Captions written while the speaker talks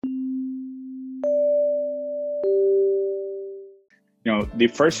The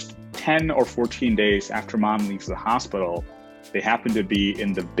first 10 or 14 days after mom leaves the hospital, they happen to be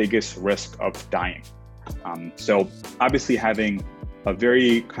in the biggest risk of dying. So obviously having a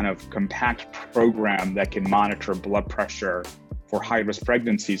very kind of compact program that can monitor blood pressure for high-risk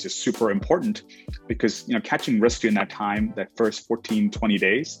pregnancies is super important because catching risk in that time, that first 14, 20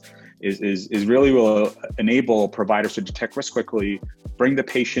 days, is really will enable providers to detect risk quickly, bring the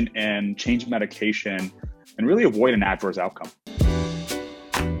patient in, change medication, and really avoid an adverse outcome.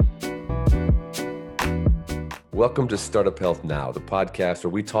 Welcome to Startup Health Now, the podcast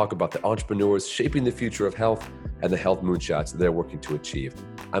where we talk about the entrepreneurs shaping the future of health and the health moonshots they're working to achieve.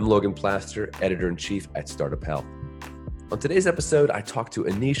 I'm Logan Plaster, Editor-in-Chief at Startup Health. On today's episode, I talked to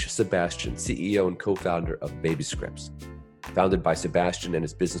Anish Sebastian, CEO and co-founder of BabyScripts. Founded by Sebastian and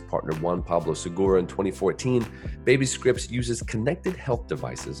his business partner Juan Pablo Segura in 2014, BabyScripts uses connected health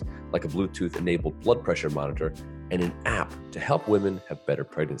devices like a Bluetooth-enabled blood pressure monitor and an app to help women have better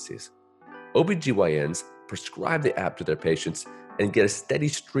pregnancies. OBGYNs prescribe the app to their patients and get a steady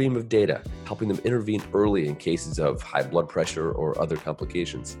stream of data, helping them intervene early in cases of high blood pressure or other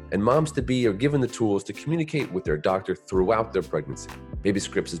complications. And moms-to-be are given the tools to communicate with their doctor throughout their pregnancy.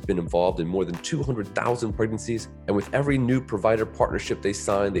 BabyScripts has been involved in more than 200,000 pregnancies, and with every new provider partnership they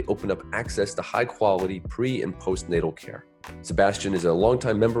sign, they open up access to high-quality pre- and postnatal care. Sebastian is a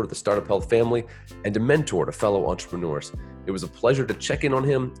longtime member of the Startup Health family and a mentor to fellow entrepreneurs. It was a pleasure to check in on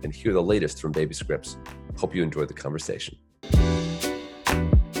him and hear the latest from BabyScripts. Hope you enjoyed the conversation.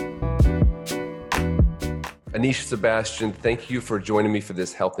 Anish Sebastian, thank you for joining me for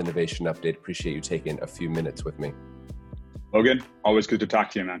this health innovation update. Appreciate you taking a few minutes with me. Logan, always good to talk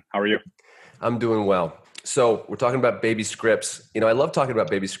to you, man. How are you? I'm doing well. So we're talking about BabyScripts. I love talking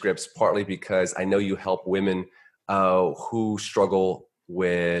about BabyScripts partly because I know you help women who struggle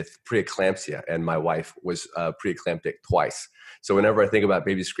with preeclampsia, and my wife was preeclamptic twice. So whenever I think about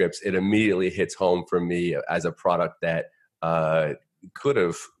BabyScripts, it immediately hits home for me as a product that could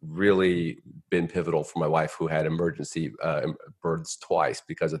have really been pivotal for my wife who had emergency births twice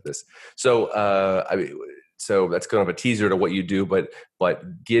because of this. So so that's kind of a teaser to what you do, but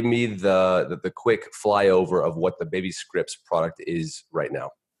give me the quick flyover of what the BabyScripts product is right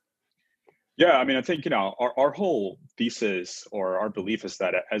now. Yeah, I think, our whole thesis or our belief is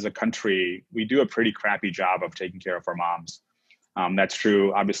that as a country, we do a pretty crappy job of taking care of our moms. That's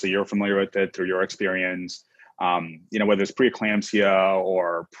true. Obviously, you're familiar with it through your experience. Whether it's preeclampsia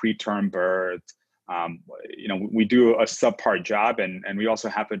or preterm birth, we do a subpar job and we also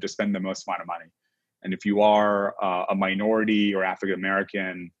happen to spend the most amount of money. And if you are a minority or African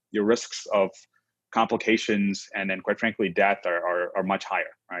American, your risks of complications and then quite frankly death are much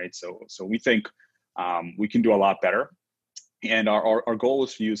higher, right? So we think we can do a lot better, and our goal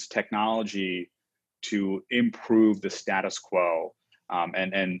is to use technology to improve the status quo.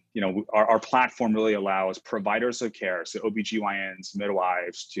 Our platform really allows providers of care, so OBGYNs,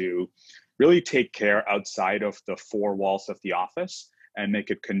 midwives, to really take care outside of the four walls of the office and make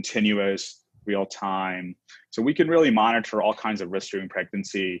it continuous, real time. So we can really monitor all kinds of risks during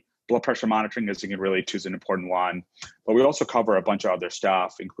pregnancy. Blood pressure monitoring, as you can really choose, an important one. But we also cover a bunch of other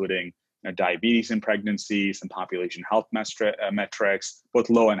stuff, including diabetes in pregnancy, some population health metrics, both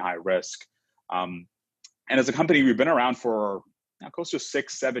low and high risk. And as a company, we've been around for close to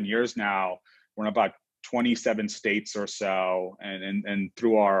 6-7 years now. We're in about 27 states or so, and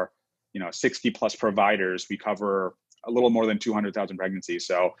through our 60 plus providers, we cover a little more than 200,000 pregnancies.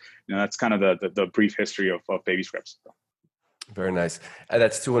 So that's kind of the brief history of BabyScripts. Very nice. And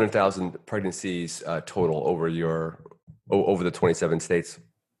that's 200,000 pregnancies total over the 27 states.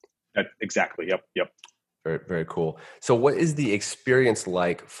 Exactly. Yep. Very, very cool. So what is the experience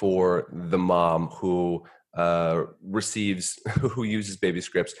like for the mom who uses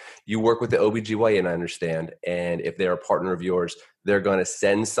BabyScripts? You work with the OBGYN, I understand. And if they're a partner of yours, they're going to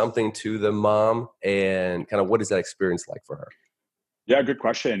send something to the mom, and kind of what is that experience like for her? Yeah, good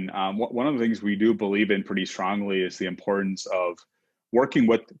question. One of the things we do believe in pretty strongly is the importance of working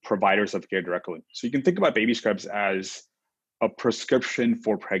with providers of care directly. So you can think about BabyScripts as a prescription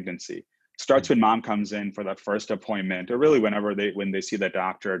for pregnancy. It starts when mom comes in for that first appointment, or really when they see the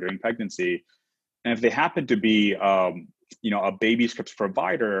doctor during pregnancy. And if they happen to be a BabyScripts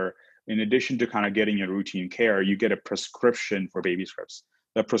provider, in addition to kind of getting your routine care, you get a prescription for BabyScripts.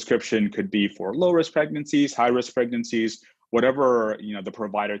 The prescription could be for low-risk pregnancies, high-risk pregnancies, whatever the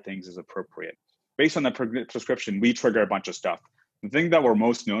provider thinks is appropriate. Based on the prescription, we trigger a bunch of stuff. The thing that we're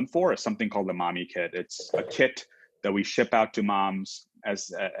most known for is something called the Mommy Kit. It's a kit that we ship out to moms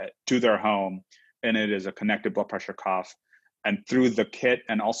to their home, and it is a connected blood pressure cuff. And through the kit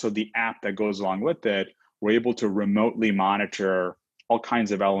and also the app that goes along with it, we're able to remotely monitor all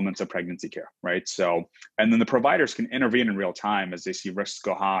kinds of elements of pregnancy care, right? So, and then the providers can intervene in real time as they see risks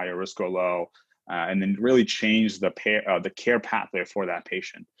go high or risks go low, and then really change the care pathway for that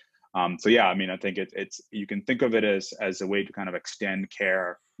patient. So yeah, I mean, I think it's you can think of it as a way to kind of extend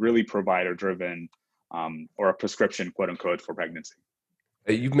care, really provider driven, or a prescription, quote unquote, for pregnancy.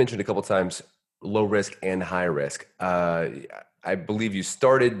 You've mentioned a couple of times low risk and high risk. I believe you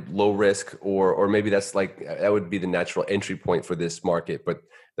started low risk, or maybe that would be the natural entry point for this market. But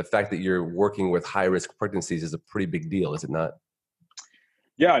the fact that you're working with high risk pregnancies is a pretty big deal, is it not?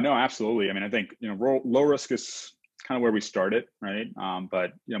 Yeah, no, absolutely. I mean, I think low risk is kind of where we started, right?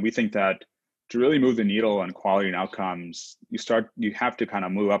 But we think that to really move the needle on quality and outcomes, you have to kind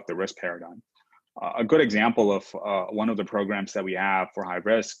of move up the risk paradigm. A good example of one of the programs that we have for high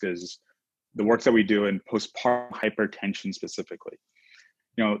risk is the work that we do in postpartum hypertension specifically.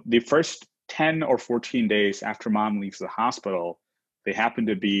 The first 10 or 14 days after mom leaves the hospital, they happen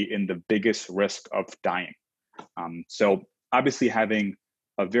to be in the biggest risk of dying. So obviously having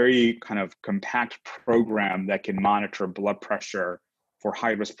a very kind of compact program that can monitor blood pressure for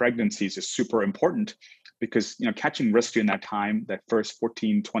high risk pregnancies is super important, because catching risk in that time, that first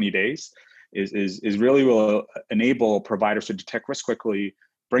 14, 20 days, is really will enable providers to detect risk quickly,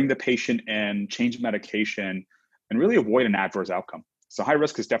 bring the patient in, change medication, and really avoid an adverse outcome. So high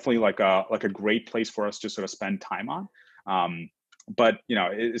risk is definitely like a great place for us to sort of spend time on. But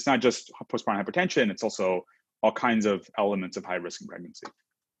it's not just postpartum hypertension; it's also all kinds of elements of high risk in pregnancy.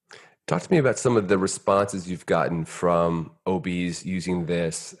 Talk to me about some of the responses you've gotten from OBs using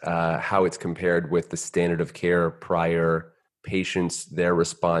this, how it's compared with the standard of care prior, patients, their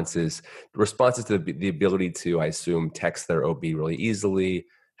responses to the ability to, I assume, text their OB really easily,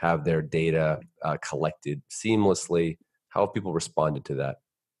 have their data collected seamlessly. How have people responded to that?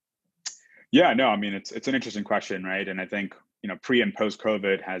 Yeah, no, I mean, it's an interesting question, right? And I think, pre and post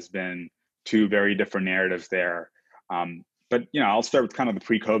COVID has been two very different narratives there. But I'll start with kind of the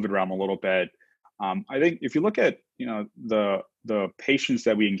pre-COVID realm a little bit. I think if you look at the patients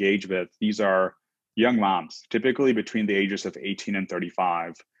that we engage with, these are young moms, typically between the ages of 18 and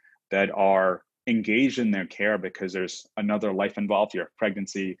 35, that are engaged in their care because there's another life involved here.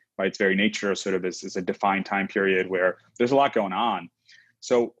 Pregnancy, by its very nature, sort of is a defined time period where there's a lot going on.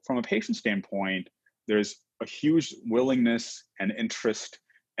 So from a patient standpoint, there's a huge willingness and interest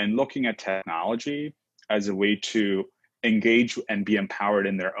in looking at technology as a way to engage and be empowered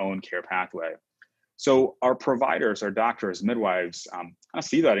in their own care pathway. So our providers, our doctors, midwives, kind of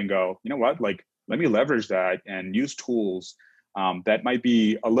see that and go, you know what, like, let me leverage that and use tools that might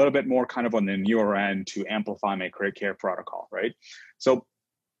be a little bit more kind of on the newer end to amplify my care protocol, right? So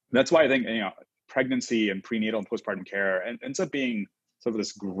that's why I think, pregnancy and prenatal and postpartum care ends up being sort of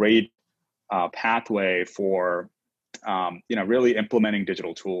this great pathway for, really implementing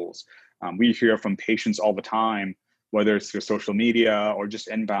digital tools. We hear from patients all the time, whether it's through social media or just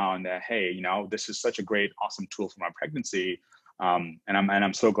inbound, that, hey, this is such a great, awesome tool for my pregnancy, and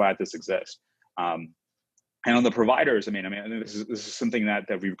I'm so glad this exists. And on the providers, I mean, this is something that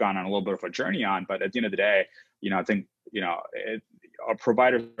we've gone on a little bit of a journey on. But at the end of the day, I think our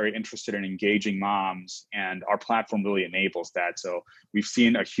providers are very interested in engaging moms, and our platform really enables that. So we've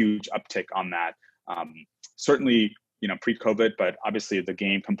seen a huge uptick on that. Certainly, pre-COVID, but obviously the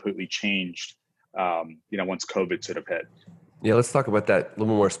game completely changed. Once COVID sort of hit. Yeah, let's talk about that a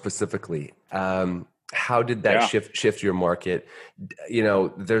little more specifically. How did that shift your market?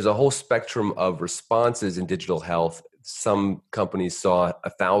 There's a whole spectrum of responses in digital health. Some companies saw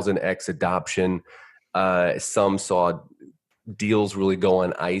 1,000x adoption. Some saw deals really go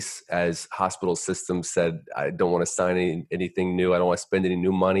on ice as hospital systems said, I don't want to sign anything new. I don't want to spend any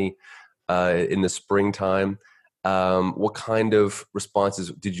new money in the springtime. What kind of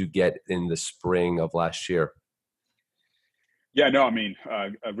responses did you get in the spring of last year? Yeah, no, I mean,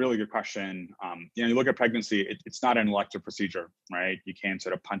 a really good question. You look at pregnancy, it's not an elective procedure, right? You can't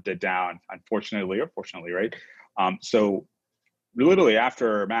sort of punt it down, unfortunately or fortunately, right? So literally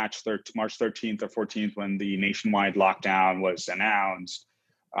after March 13th or 14th, when the nationwide lockdown was announced,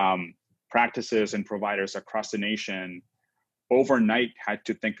 practices and providers across the nation overnight had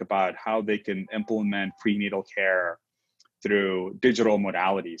to think about how they can implement prenatal care through digital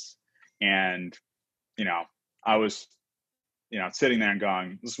modalities. And, I was, sitting there and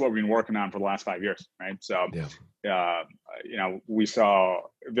going, this is what we've been working on for the last 5 years, right? So, we saw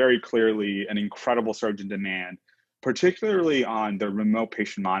very clearly an incredible surge in demand, particularly on the remote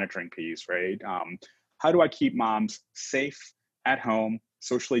patient monitoring piece, right? How do I keep moms safe at home,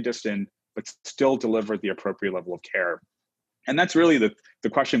 socially distant, but still deliver the appropriate level of care? And that's really the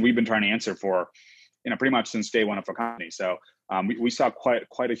question we've been trying to answer for pretty much since day one of our company. So we saw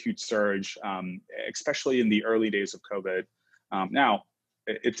quite a huge surge, especially in the early days of COVID. Now,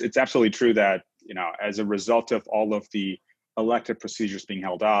 it's absolutely true that, as a result of all of the elective procedures being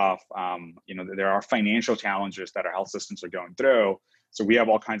held off, there are financial challenges that our health systems are going through. So we have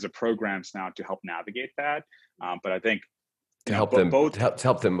all kinds of programs now to help navigate that. But I think to help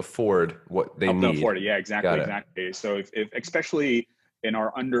them afford what they need. Them afford it. Yeah, exactly. So if especially in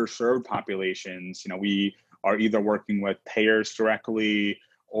our underserved populations, we are either working with payers directly,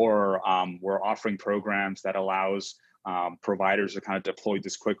 or we're offering programs that allows providers to kind of deploy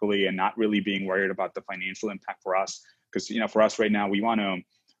this quickly and not really being worried about the financial impact for us. Because for us right now, we want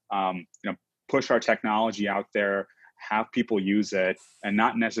to push our technology out there, have people use it, and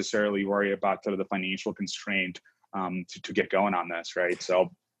not necessarily worry about sort of the financial constraint to get going on this, right?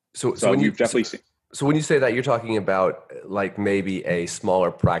 So we've definitely seen. So when you say that, you're talking about like maybe a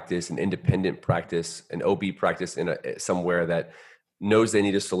smaller practice, an independent practice, an OB practice in somewhere that knows they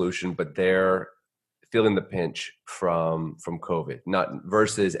need a solution, but they're feeling the pinch from COVID, not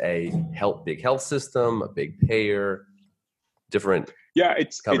versus a big health system, a big payer, different. Yeah,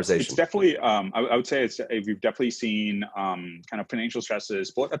 it's definitely. I would say we've definitely seen kind of financial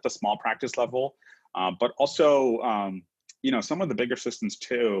stresses both at the small practice level, but also some of the bigger systems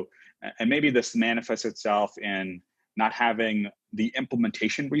too. And maybe this manifests itself in not having the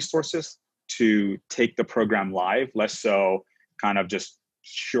implementation resources to take the program live, less so kind of just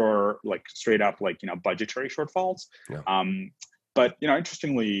straight up budgetary shortfalls. Yeah. But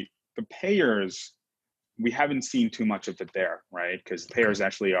interestingly, the payers, we haven't seen too much of it there, right? Because payers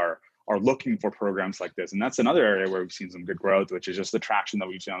actually are looking for programs like this. And that's another area where we've seen some good growth, which is just the traction that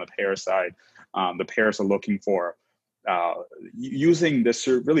we've seen on the payer side. The payers are looking for using this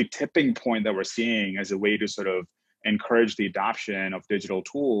really tipping point that we're seeing as a way to sort of encourage the adoption of digital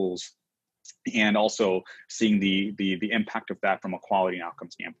tools, and also seeing the impact of that from a quality and outcome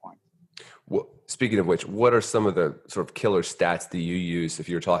standpoint. Well, speaking of which, what are some of the sort of killer stats that you use if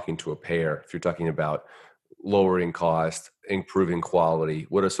you're talking to a payer, if you're talking about lowering cost, improving quality?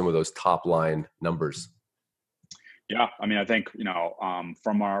 What are some of those top line numbers? Yeah, I mean, I think,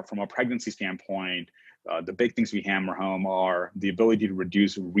 from a pregnancy standpoint, the big things we hammer home are the ability to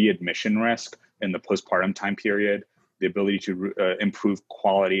reduce readmission risk in the postpartum time period, the ability to improve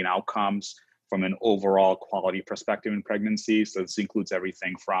quality and outcomes from an overall quality perspective in pregnancy. So this includes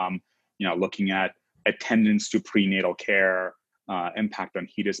everything from, looking at attendance to prenatal care, impact on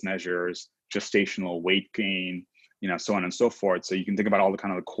HEDIS measures, gestational weight gain, so on and so forth. So you can think about all the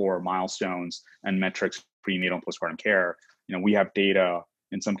kind of the core milestones and metrics, prenatal and postpartum care. We have data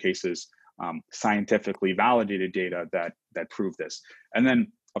in some cases, scientifically validated data that prove this. And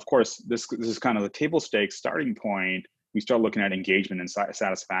then, of course, this is kind of the table stakes starting point. We start looking at engagement and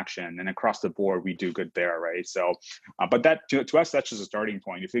satisfaction, and across the board, we do good there, right? So, but that to us, that's just a starting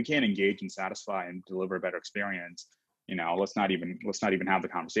point. If we can't engage and satisfy and deliver a better experience, let's not even have the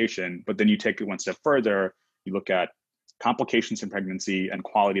conversation. But then you take it one step further. You look at complications in pregnancy and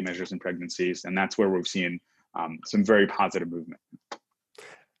quality measures in pregnancies, and that's where we've seen some very positive movement.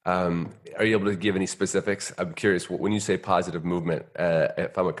 Are you able to give any specifics? I'm curious, when you say positive movement,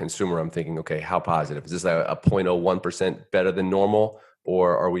 if I'm a consumer, I'm thinking, okay, how positive? Is this a 0.01% better than normal,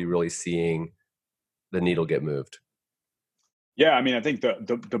 or are we really seeing the needle get moved? Yeah, I mean, I think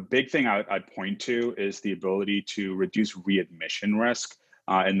the big thing I'd point to is the ability to reduce readmission risk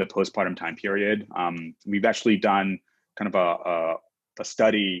in the postpartum time period. We've actually done kind of a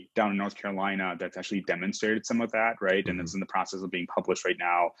study down in North Carolina that's actually demonstrated some of that, right? And it's in the process of being published right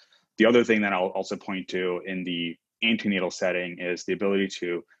now. The other thing that I'll also point to in the antenatal setting is the ability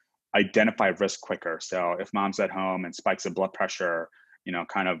to identify risk quicker. So if mom's at home and spikes of blood pressure,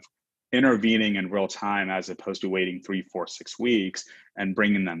 kind of intervening in real time as opposed to waiting 3, 4, 6 weeks and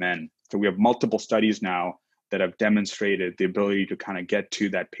bringing them in. So we have multiple studies now that have demonstrated the ability to kind of get to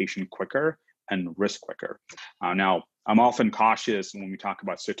that patient quicker and risk quicker. Now, I'm often cautious when we talk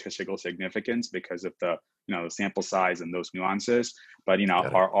about statistical significance because of the the sample size and those nuances. But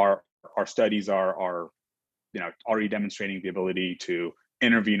our studies are already demonstrating the ability to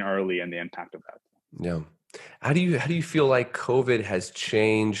intervene early and the impact of that. Yeah. How do you feel like COVID has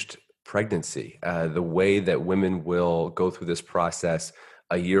changed pregnancy, the way that women will go through this process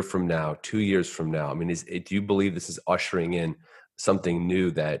a year from now, 2 years from now? I mean, do you believe this is ushering in something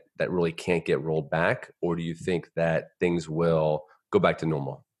new that really can't get rolled back, or do you think that things will go back to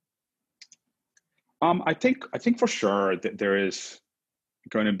normal? I think for sure that there is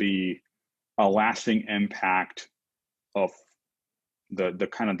going to be a lasting impact of the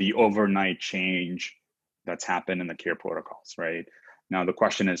kind of the overnight change that's happened in the care protocols, right? Now the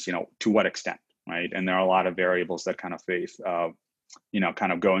question is, to what extent, right? And there are a lot of variables that kind of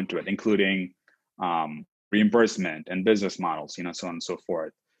kind of go into it, including reimbursement and business models, so on and so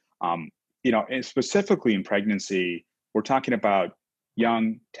forth. And specifically in pregnancy, we're talking about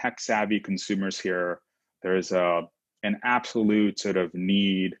young tech savvy consumers here. There's an absolute sort of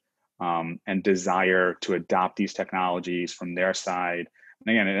need and desire to adopt these technologies from their side.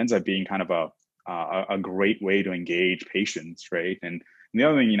 And again, it ends up being kind of a great way to engage patients, right? And the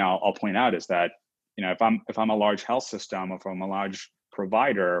other thing, I'll point out is that, if I'm a large health system or if I'm a large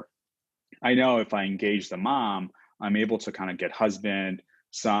provider, I know if I engage the mom, I'm able to kind of get husband,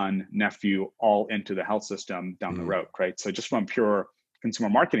 son, nephew all into the health system down the road, right? So just from a pure consumer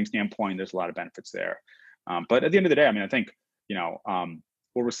marketing standpoint, there's a lot of benefits there. But at the end of the day, I think,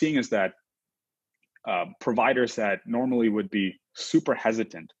 what we're seeing is that providers that normally would be super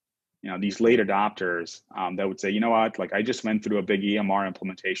hesitant, these late adopters that would say, you know what, like I just went through a big EMR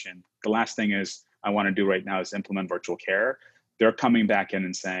implementation. The last thing I want to do right now is implement virtual care. They're coming back in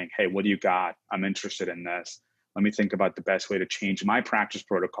and saying, hey, what do you got? I'm interested in this. Let me think about the best way to change my practice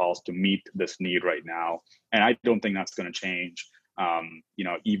protocols to meet this need right now. And I don't think that's going to change,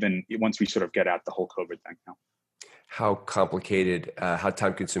 even once we sort of get at the whole COVID thing now. How complicated, how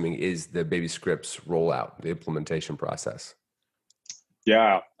time consuming is the BabyScripts rollout, the implementation process?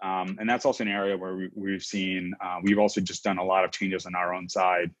 Yeah, and that's also an area where we've seen, we've also just done a lot of changes on our own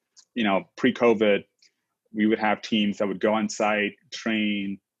side. Pre-COVID, we would have teams that would go on site,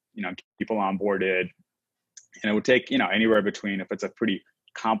 train, get people onboarded, and it would take, anywhere between, if it's a pretty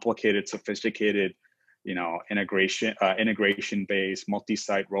complicated, sophisticated, integration-based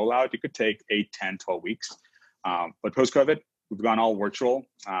multi-site rollout, it could take 8, 10, 12 weeks. But post-COVID, we've gone all virtual.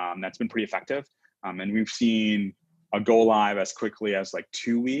 That's been pretty effective. And we've seen a go live as quickly as like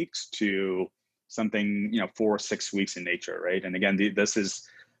 2 weeks to something, 4 or 6 weeks in nature, right? And again,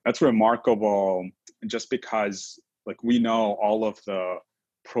 that's remarkable just because like we know all of the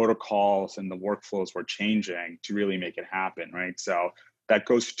protocols and the workflows were changing to really make it happen, right? So that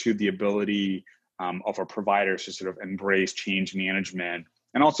goes to the ability of our providers to sort of embrace change management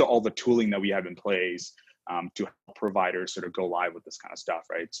and also all the tooling that we have in place to help providers sort of go live with this kind of stuff,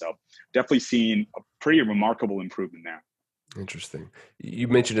 right? So definitely seeing a pretty remarkable improvement there. Interesting. You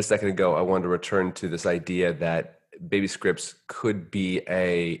mentioned a second ago, I wanted to return to this idea that BabyScripts could be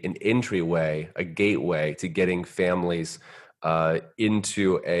an entryway, a gateway to getting families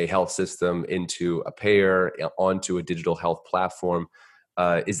into a health system, into a payer, onto a digital health platform.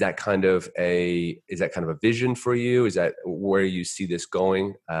 Is that kind of a vision for you? Is that where you see this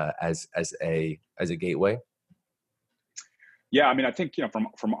going as a gateway? Yeah, I think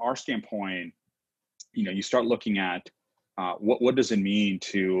from our standpoint, you start looking at what does it mean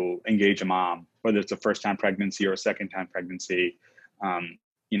to engage a mom, whether it's a first-time pregnancy or a second-time pregnancy.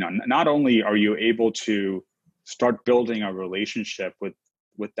 Not only are you able to start building a relationship with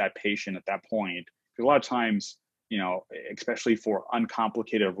that patient at that point, because a lot of times, especially for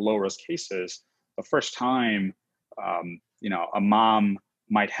uncomplicated or low-risk cases, the first time, a mom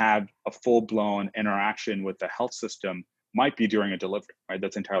might have a full-blown interaction with the health system might be during a delivery, right?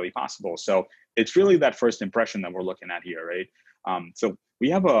 That's entirely possible. So it's really that first impression that we're looking at here, right? So we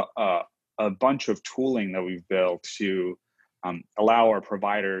have a bunch of tooling that we've built to allow our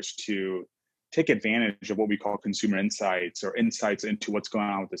providers to take advantage of what we call consumer insights or insights into what's going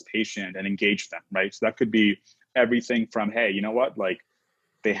on with this patient and engage them, right? So that could be everything from, hey, you know what, like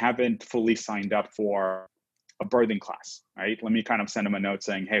they haven't fully signed up for a birthing class, right? Let me kind of send them a note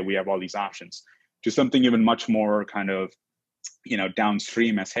saying, hey, we have all these options, to something even much more kind of,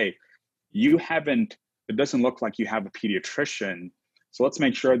 downstream as, hey, it doesn't look like you have a pediatrician. So let's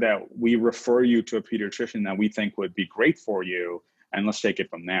make sure that we refer you to a pediatrician that we think would be great for you. And let's take it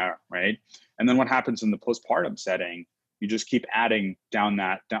from there, right? And then what happens in the postpartum setting, you just keep adding down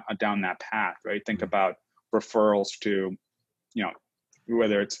that path, right? Think about referrals to,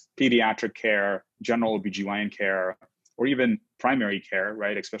 whether it's pediatric care, general OBGYN care, or even primary care,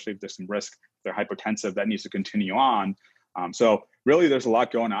 right? Especially if there's some risk, they're hypotensive, that needs to continue on. So really there's a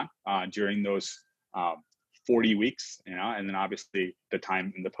lot going on during those 40 weeks, and then obviously the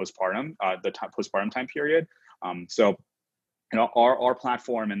time in the postpartum time period. So our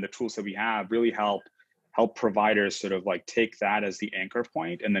platform and the tools that we have really help providers sort of like take that as the anchor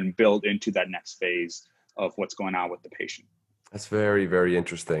point and then build into that next phase of what's going on with the patient. That's very, very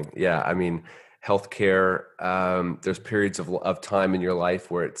interesting. Yeah. Healthcare, there's periods of time in your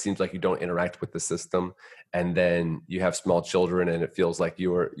life where it seems like you don't interact with the system. And then you have small children and it feels like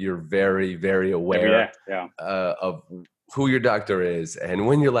you're very, very aware of who your doctor is and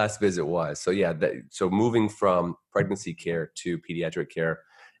when your last visit was. So yeah, so moving from pregnancy care to pediatric care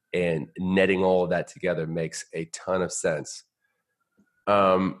and netting all of that together makes a ton of sense.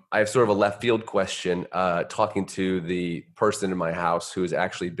 I have sort of a left field question, talking to the person in my house who has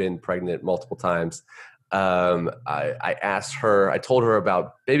actually been pregnant multiple times. I asked her, I told her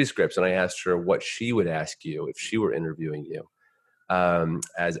about baby scripts, and I asked her what she would ask you if she were interviewing you,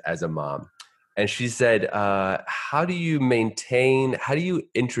 as a mom. And she said, how do you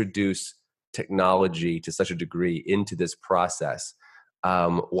introduce technology to such a degree into this process,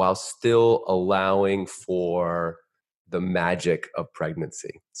 while still allowing for the magic of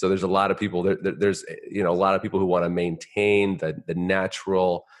pregnancy? So there's a lot of people, there's a lot of people who want to maintain the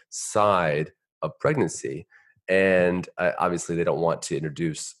natural side of pregnancy. And obviously they don't want to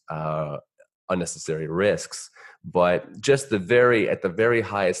introduce unnecessary risks, but just at the very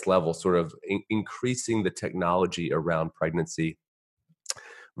highest level, sort of increasing the technology around pregnancy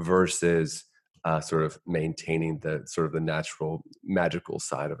versus sort of maintaining the natural magical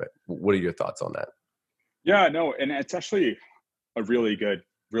side of it. What are your thoughts on that? Yeah, no, and it's actually a really good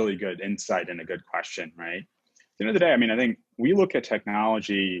insight and a good question, right? At the end of the day, I mean, I think we look at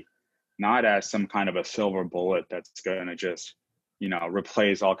technology not as some kind of a silver bullet that's going to just,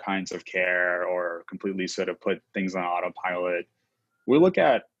 replace all kinds of care or completely sort of put things on autopilot. We look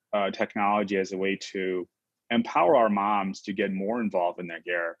at technology as a way to empower our moms to get more involved in their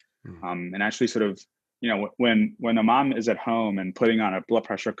care, and actually sort of, when a mom is at home and putting on a blood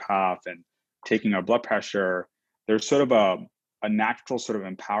pressure cuff and taking our blood pressure, there's sort of a natural sort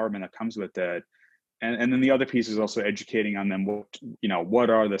of empowerment that comes with it. And then the other piece is also educating on them, what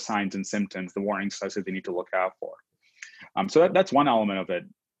are the signs and symptoms, the warning signs that they need to look out for. So that's one element of it.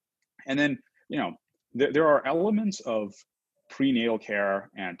 And then, there are elements of prenatal care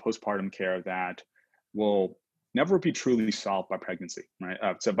and postpartum care that will never be truly solved by pregnancy, right?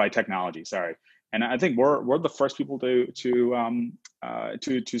 So by technology, sorry. And I think we're the first people to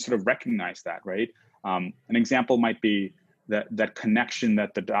sort of recognize that, right? An example might be that connection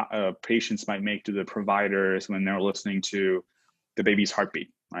that the patients might make to the providers when they're listening to the baby's heartbeat,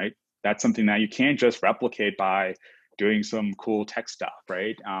 right? That's something that you can't just replicate by doing some cool tech stuff,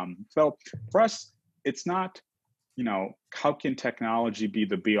 right? So for us, it's not, how can technology be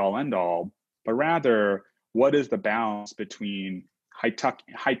the be all end all, but rather what is the balance between high tech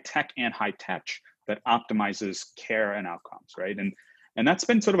and high touch that optimizes care and outcomes, right? And that's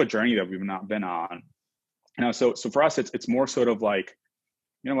been sort of a journey that we've not been on. So for us, it's more sort of like,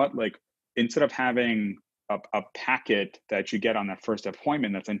 like instead of having a packet that you get on that first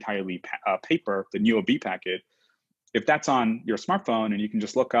appointment that's entirely paper, the NeoB packet, if that's on your smartphone and you can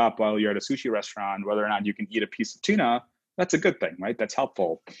just look up while you're at a sushi restaurant whether or not you can eat a piece of tuna, that's a good thing, right? That's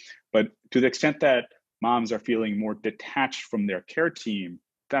helpful. But to the extent that moms are feeling more detached from their care team,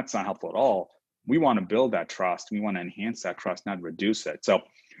 that's not helpful at all. We want to build that trust. We want to enhance that trust, not reduce it. So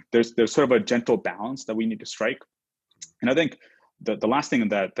there's sort of a gentle balance that we need to strike. And I think the last thing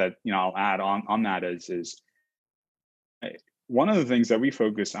that I'll add on that is one of the things that we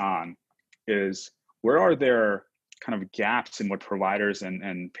focus on is where are there kind of gaps in what providers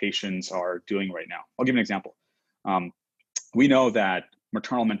and patients are doing right now. I'll give an example. We know that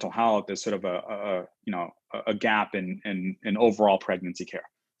maternal mental health is sort of a gap in overall pregnancy care.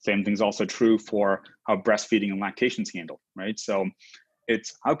 Same thing's also true for how breastfeeding and lactation is handled, right? So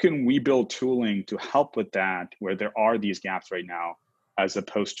it's how can we build tooling to help with that where there are these gaps right now, as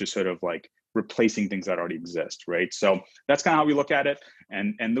opposed to sort of like replacing things that already exist, right? So that's kind of how we look at it,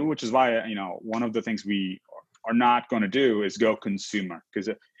 and which is why one of the things we are not going to do is go consumer, because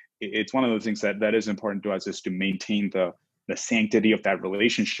it's one of the things that is important to us is to maintain the sanctity of that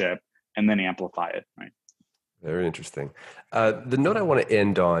relationship and then amplify it, right? Very interesting. The note I want to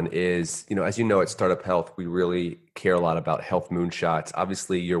end on is, as you know, at Startup Health, we really care a lot about health moonshots.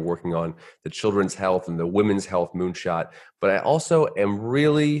 Obviously, you're working on the children's health and the women's health moonshot, but I also am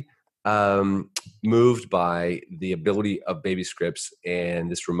really moved by the ability of baby scripts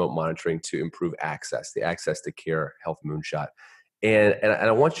and this remote monitoring to improve the access to care health moonshot. And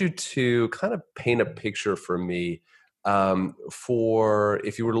I want you to kind of paint a picture for me, for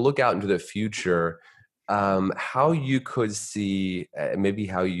if you were to look out into the future, how you could see, maybe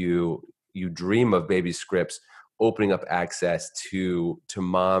how you dream of baby scripts opening up access to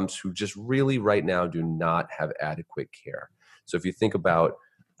moms who just really right now do not have adequate care. So if you think about,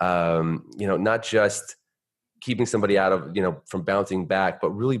 not just keeping somebody out of, from bouncing back,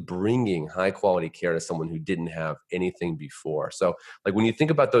 but really bringing high quality care to someone who didn't have anything before. So like when you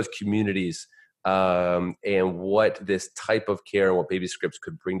think about those communities, and what this type of care and what baby scripts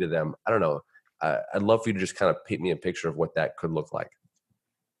could bring to them, I don't know. I'd love for you to just kind of paint me a picture of what that could look like.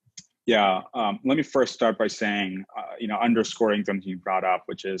 Yeah, let me first start by saying, underscoring something you brought up,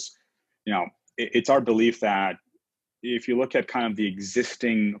 which is, it's our belief that if you look at kind of the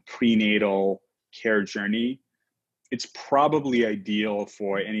existing prenatal care journey, it's probably ideal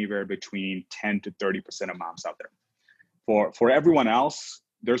for anywhere between 10 to 30% of moms out there. For everyone else,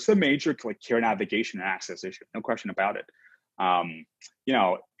 there's a major like care navigation and access issue, no question about it. I'll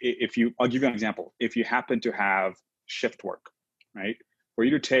give you an example. If you happen to have shift work, right, for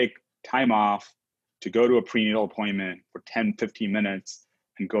you to take time off to go to a prenatal appointment for 10, 15 minutes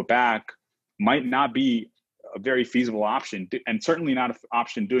and go back might not be a very feasible option, and certainly not an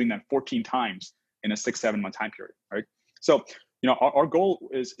option doing that 14 times in a 6-7 month time period, right? So, our goal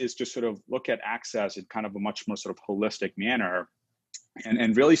is to sort of look at access in kind of a much more sort of holistic manner,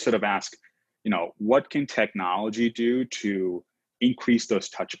 and really sort of ask, what can technology do to increase those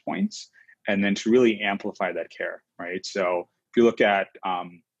touch points, and then to really amplify that care, right? So if you look at,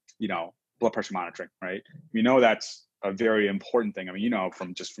 blood pressure monitoring, right? We know that's a very important thing. I mean,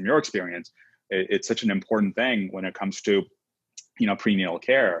 from your experience, it's such an important thing when it comes to, prenatal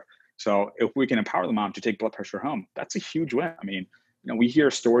care. So if we can empower the mom to take blood pressure home, that's a huge win. I mean, we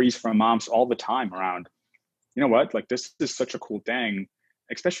hear stories from moms all the time around, like this is such a cool thing,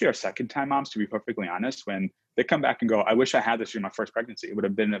 especially our second time moms, to be perfectly honest, when they come back and go, I wish I had this during my first pregnancy. It would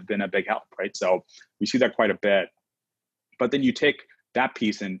have been a big help, right? So we see that quite a bit. But then you take that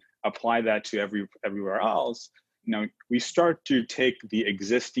piece and apply that to everywhere else. We start to take the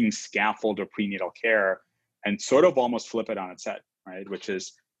existing scaffold of prenatal care and sort of almost flip it on its head, right? Which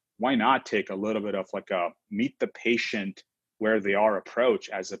is, why not take a little bit of like a meet the patient where they are approach,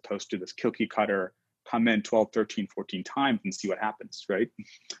 as opposed to this cookie cutter, come in 12, 13, 14 times and see what happens, right?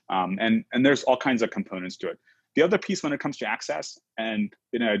 And there's all kinds of components to it. The other piece when it comes to access, and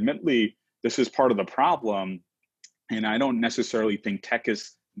admittedly, this is part of the problem, and I don't necessarily think tech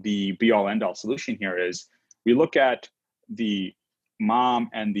is the be-all end-all solution here, is we look at the mom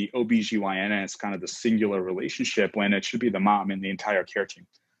and the OBGYN as kind of the singular relationship, when it should be the mom and the entire care team.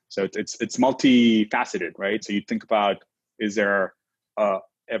 So it's multifaceted, right? So you think about, is there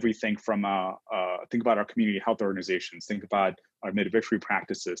everything from think about our community health organizations, think about our midwifery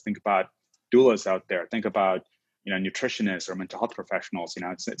practices, think about doulas out there, think about nutritionists or mental health professionals.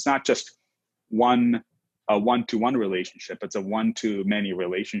 It's not just a one-to-one relationship, it's a one-to-many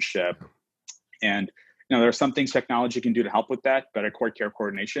relationship. And there are some things technology can do to help with that, better care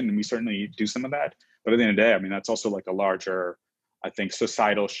coordination, and we certainly do some of that. But at the end of the day, I mean, that's also like a larger, I think,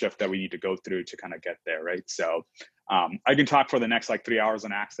 societal shift that we need to go through to kind of get there, right? So I can talk for the next 3 hours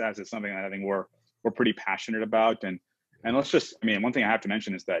on access. It's something that I think we're pretty passionate about. And let's just, one thing I have to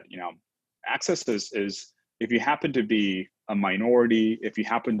mention is that, access is if you happen to be a minority, if you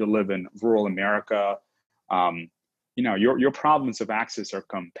happen to live in rural America, your problems of access are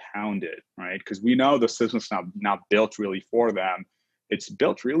compounded, right? Because we know the system's not built really for them. It's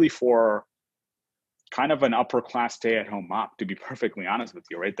built really for kind of an upper class stay-at-home mom, to be perfectly honest with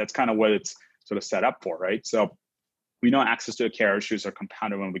you, right? That's kind of what it's sort of set up for, right? So we know access to care issues are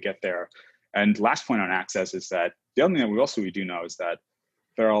compounded when we get there. And last point on access is that the other thing that we do know is that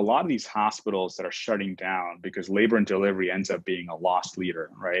there are a lot of these hospitals that are shutting down because labor and delivery ends up being a lost leader,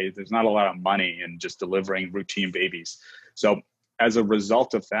 right? There's not a lot of money in just delivering routine babies. So as a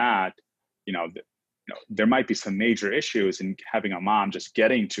result of that, there might be some major issues in having a mom just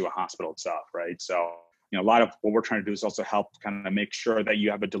getting to a hospital itself, right? So, a lot of what we're trying to do is also help kind of make sure that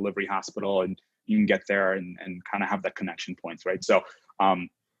you have a delivery hospital and you can get there and kind of have that connection points, right? So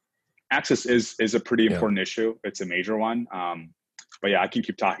access is a pretty important issue. It's a major one. But yeah, I can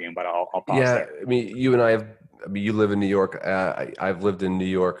keep talking, but I'll pause there. I mean, you and you live in New York. I've lived in New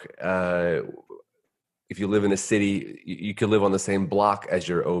York. If you live in a city, you could live on the same block as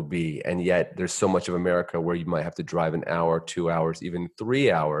your OB, and yet there's so much of America where you might have to drive an hour, 2 hours, even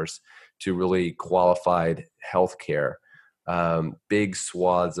 3 hours to really qualified healthcare. Big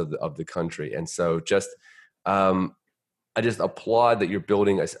swaths of the country, and so I just applaud that you're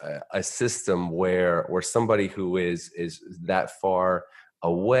building a system where somebody who is that far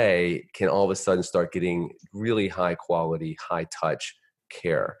away can all of a sudden start getting really high quality, high touch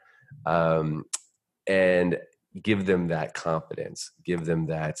care, and give them that confidence, give them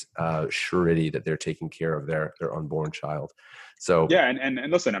that surety that they're taking care of their unborn child. So yeah, and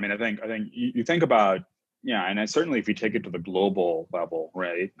listen, I think you think about, and certainly if you take it to the global level,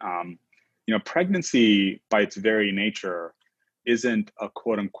 right? Pregnancy by its very nature isn't a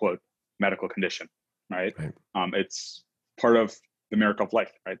quote unquote medical condition, right? It's part of the miracle of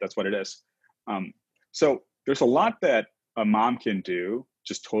life, right? That's what it is. So there's a lot that a mom can do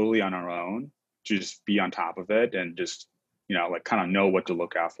just totally on her own to just be on top of it and just, like kind of know what to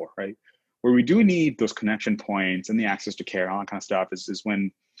look out for, right? Where we do need those connection points and the access to care, all that kind of stuff is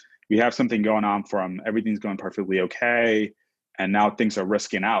when we have something going on from everything's going perfectly okay, and now things are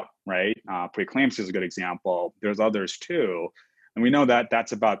risking out, right? Preeclampsia is a good example. There's others too. And we know that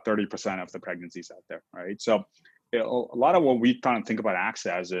that's about 30% of the pregnancies out there, right? So a lot of what we kind of think about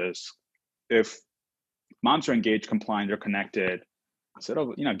access is if moms are engaged, compliant, they're connected, sort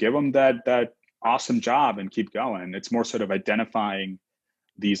of, give them that awesome job and keep going. It's more sort of identifying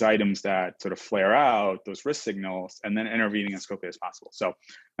these items that sort of flare out, those risk signals, and then intervening as quickly as possible. So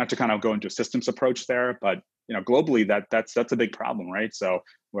not to kind of go into a systems approach there, but globally that's a big problem, right? So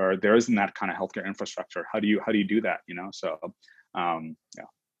where there isn't that kind of healthcare infrastructure, how do you do that? So yeah.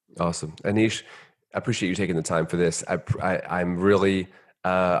 Awesome. Anish, I appreciate you taking the time for this. I'm really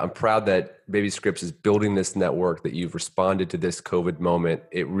I'm proud that Baby Scripts is building this network, that you've responded to this COVID moment.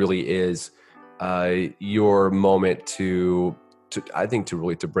 It really is your moment to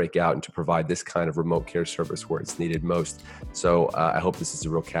really break out and to provide this kind of remote care service where it's needed most. So I hope this is a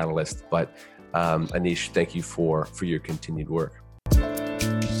real catalyst. But Anish, thank you for your continued work.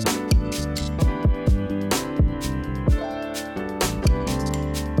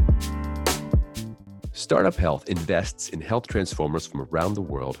 Startup Health invests in health transformers from around the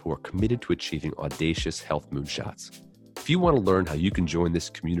world who are committed to achieving audacious health moonshots. If you want to learn how you can join this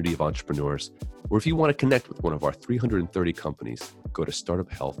community of entrepreneurs, or if you want to connect with one of our 330 companies, go to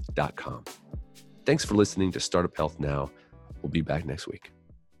startuphealth.com. Thanks for listening to Startup Health Now. We'll be back next week.